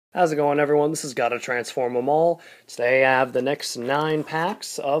How's it going, everyone? This is Gotta Transform 'Em All. Today I have the next 9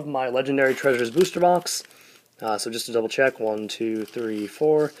 packs of my Legendary Treasures booster box. So just to double check, 1, 2, 3,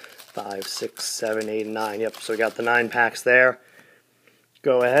 4, 5, 6, 7, 8, and 9. Yep, so we got the 9 packs there.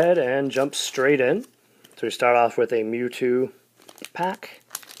 Go ahead and jump straight in. So we start off with a Mewtwo pack.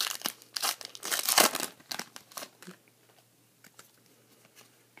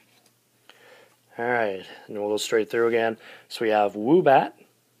 Alright, and we'll go straight through again. So we have Woobat,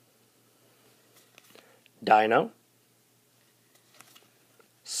 Dino,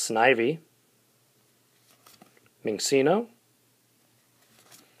 Snivy, Minccino,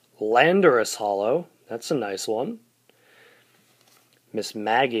 Landorus Hollow, that's a nice one,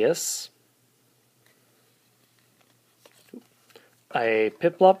 Mismagius, a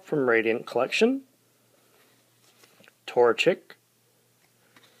Piplup from Radiant Collection, Torchic,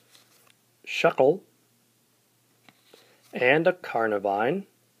 Shuckle, and a Carnivine.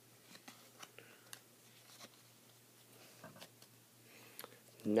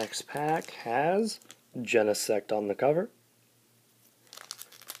 Next pack has Genesect on the cover.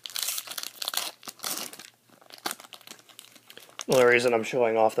 The only reason I'm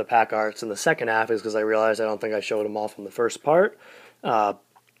showing off the pack arts in the second half is because I realized I don't think I showed them off in the first part. So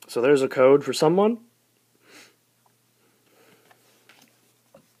there's a code for someone.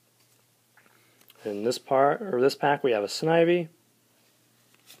 In this pack, we have a Snivy,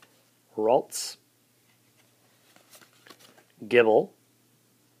 Ralts, Gible,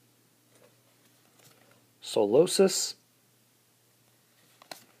 Solosis,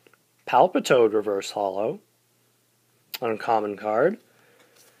 Palpitoad Reverse Hollow, uncommon card,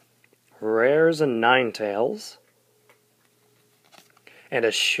 Rares and Ninetales, and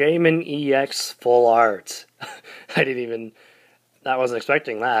a Shaman EX Full Art. I wasn't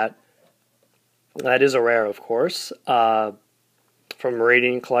expecting that. That is a rare, of course, from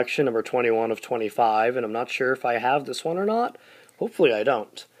Radiant Collection, number 21 of 25, and I'm not sure if I have this one or not. Hopefully I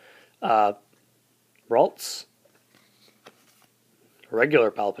don't. Ralts,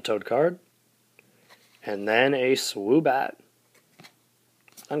 regular Palpitoad card, and then a Swoobat,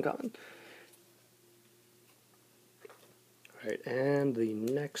 uncommon. Right, and the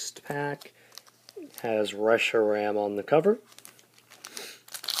next pack has Reshiram on the cover.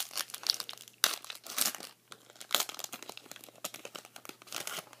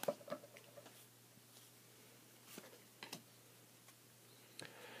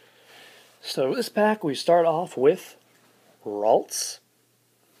 So this pack, we start off with Ralts,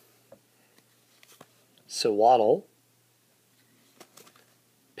 Sewaddle,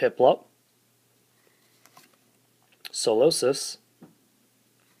 Piplup, Solosis,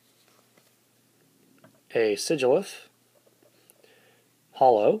 a Sigilyph,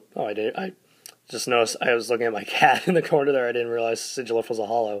 Hollow. Oh, I just noticed I was looking at my cat in the corner there. I didn't realize Sigilyph was a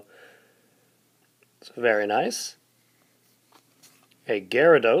hollow. So very nice. A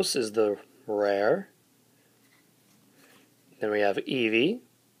Gyarados is the rare. Then we have Eevee,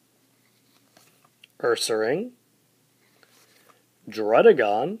 Ursaring,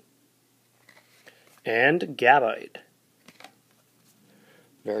 Druddigon, and Gabite.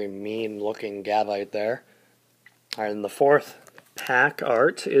 Very mean looking Gabite there. Alright, and the fourth pack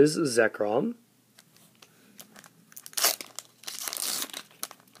art is Zekrom.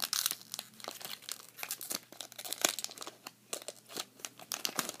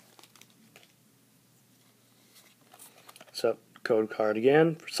 So, code card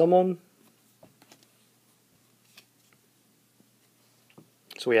again for someone.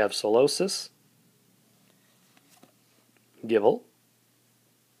 So we have Solosis, Gible,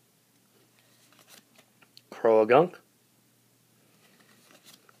 Croagunk,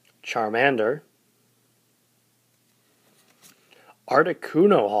 Charmander,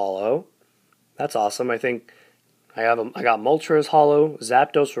 Articuno Hollow. That's awesome. I think I got Moltres Hollow,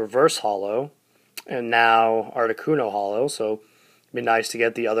 Zapdos Reverse Hollow, and now Articuno Hollow, so it'd be nice to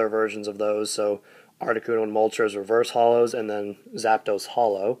get the other versions of those. So Articuno and Moltres Reverse Hollows, and then Zapdos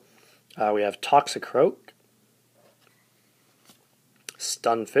Hollow. We have Toxicroak,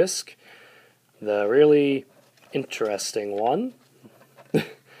 Stunfisk, the really interesting one,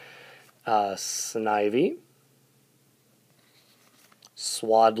 Snivy,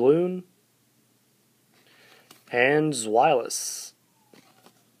 Swadloon, and Zweilous.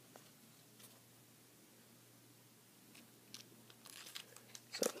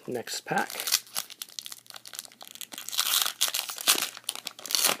 So, next pack.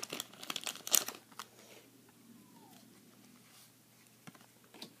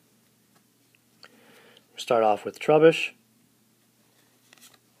 Start off with Trubbish,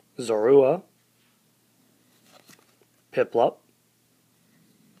 Zorua, Piplup,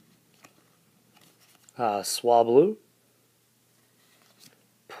 Swablu,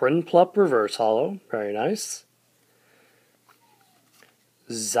 Prinplup Reverse Holo, very nice.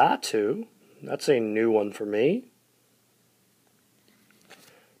 Xatu, that's a new one for me.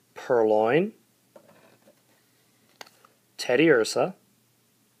 Purloin, Teddiursa,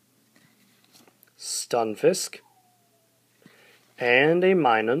 Stunfisk, and a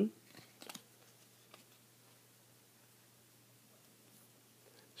Minun.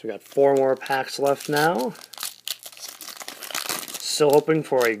 So we got 4 more packs left now. Still hoping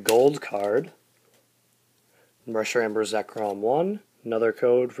for a gold card. Reshiram Zekrom 1, another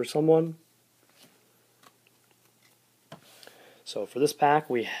code for someone. So for this pack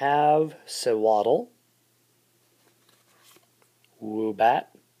we have Sewaddle, Woobat,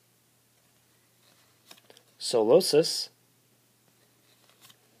 Solosis,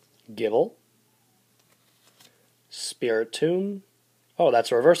 Gible, Spiritomb. Oh,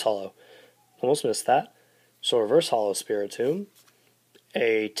 that's a reverse holo. Almost missed that. So reverse holo Spiritomb,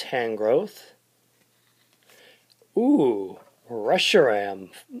 a Tangrowth. Ooh,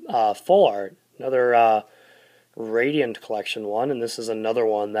 Reshiram, full art. Another Radiant Collection one, and this is another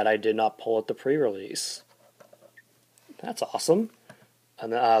one that I did not pull at the pre-release. That's awesome.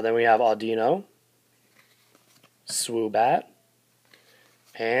 And then we have Audino, Swoobat,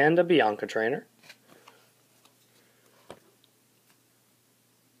 and a Bianca Trainer.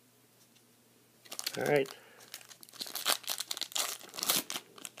 Alright.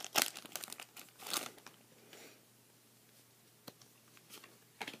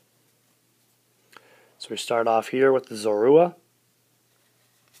 So we start off here with the Zorua,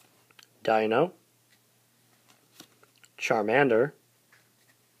 Dino, Charmander,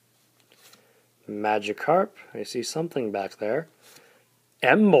 Magikarp, I see something back there,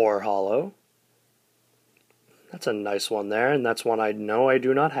 Emboar Holo, that's a nice one there, and that's one I know I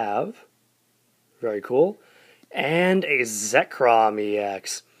do not have, very cool, and a Zekrom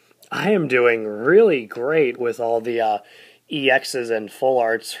EX. I am doing really great with all the EXs and full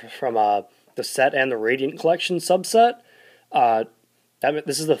arts from the set and the Radiant Collection subset.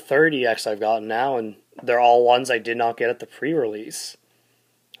 This is the third EX I've gotten now, and they're all ones I did not get at the pre-release.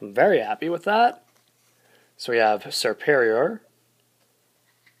 I'm very happy with that. So we have Serperior,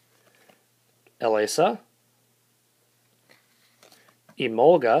 Elesa,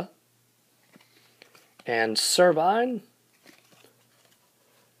 Emolga, and Servine.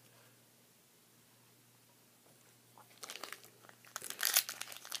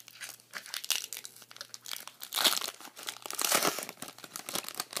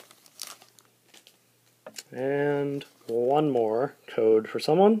 And one more code for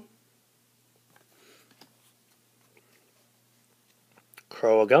someone.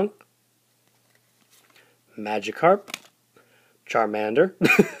 Croagunk, Magikarp, Charmander,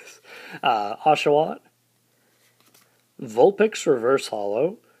 Oshawott, Vulpix Reverse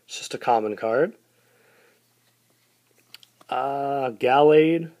Holo, it's just a common card,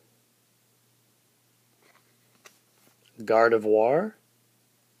 Gallade, Gardevoir,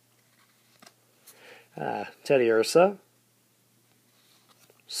 Teddiursa,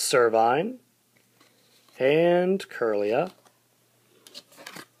 Servine, and Kirlia.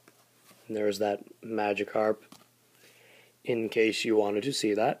 And there's that Magikarp, in case you wanted to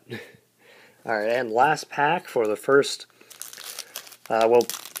see that. Alright, and last pack for the first,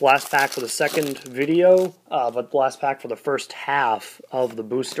 last pack for the second video, but last pack for the first half of the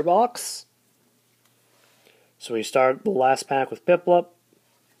booster box. So we start the last pack with Piplup,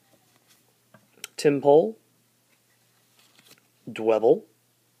 Tympole, Dwebble,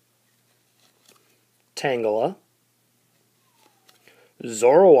 Tangela,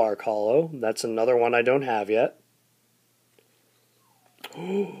 Zoroark Holo, that's another one I don't have yet.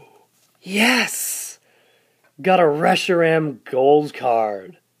 Yes! Got a Reshiram gold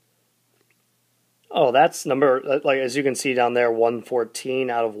card. Oh, that's number, like as you can see down there, 114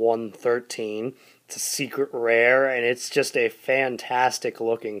 out of 113. It's a secret rare, and it's just a fantastic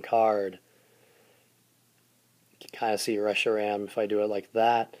looking card. You can kind of see Reshiram if I do it like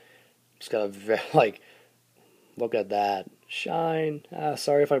that. Just got a very, like, look at that. Shine.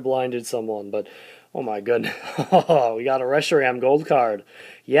 Sorry if I blinded someone, but oh my goodness. Oh, we got a Reshiram gold card.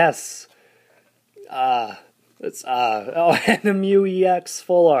 Yes. It's oh, and a Mew EX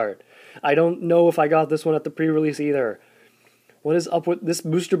full art. I don't know if I got this one at the pre-release either. What is up with this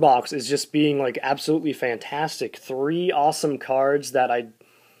booster box? Is just being like absolutely fantastic. 3 awesome cards that I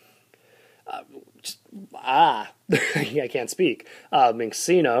I can't speak.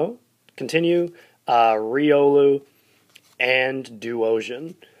 Minccino, Continue, Riolu, and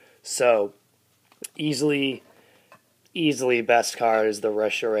Duosion. So easily easily best card is the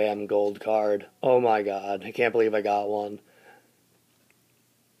Reshiram gold card. Oh my god, I can't believe I got one.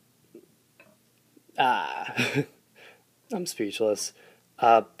 I'm speechless.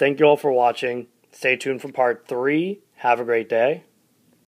 Thank you all for watching. Stay tuned for part 3. Have a great day.